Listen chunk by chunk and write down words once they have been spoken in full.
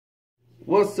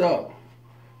What's up?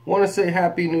 Want to say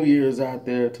Happy New Year's out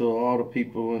there to all the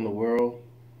people in the world,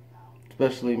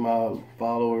 especially my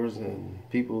followers and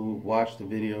people who watch the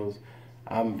videos.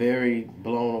 I'm very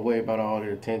blown away about all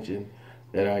the attention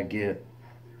that I get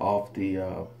off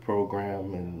the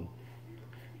program, and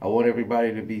I want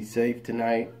everybody to be safe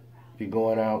tonight. If you're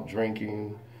going out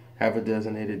drinking, have a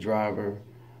designated driver,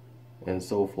 and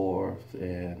so forth,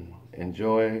 and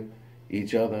enjoy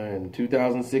each other. And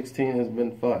 2016 has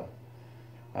been fun.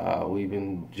 We've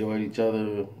enjoyed each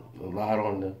other a lot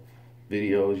on the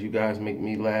videos. You guys make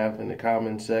me laugh in the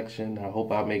comment section. I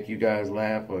hope I make you guys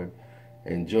laugh or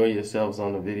enjoy yourselves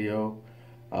on the video.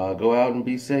 Go out and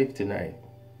be safe tonight,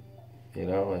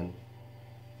 and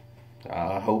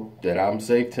I hope that I'm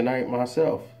safe tonight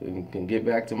myself and can get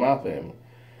back to my family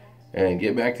and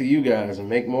get back to you guys and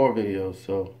make more videos.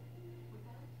 So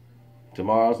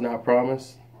tomorrow's not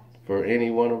promised for any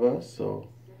one of us, so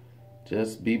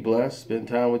just be blessed, spend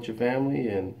time with your family,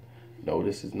 and no,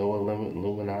 this is no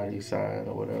Illuminati sign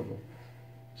or whatever.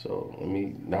 So let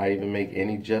me not even make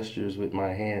any gestures with my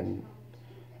hand.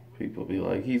 People be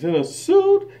like, he's in a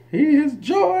suit, he has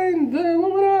joined the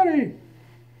Illuminati.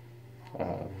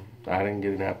 I didn't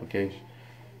get an application.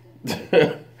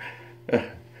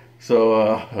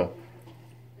 So,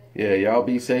 yeah, y'all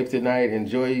be safe tonight.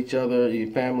 Enjoy each other,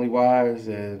 your family-wise,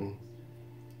 and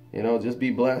just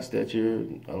be blessed that you're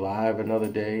alive another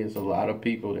day. There's a lot of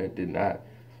people that did not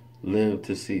live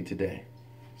to see today.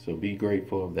 So be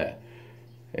grateful of that.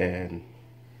 And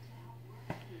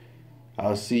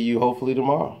I'll see you hopefully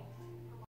tomorrow.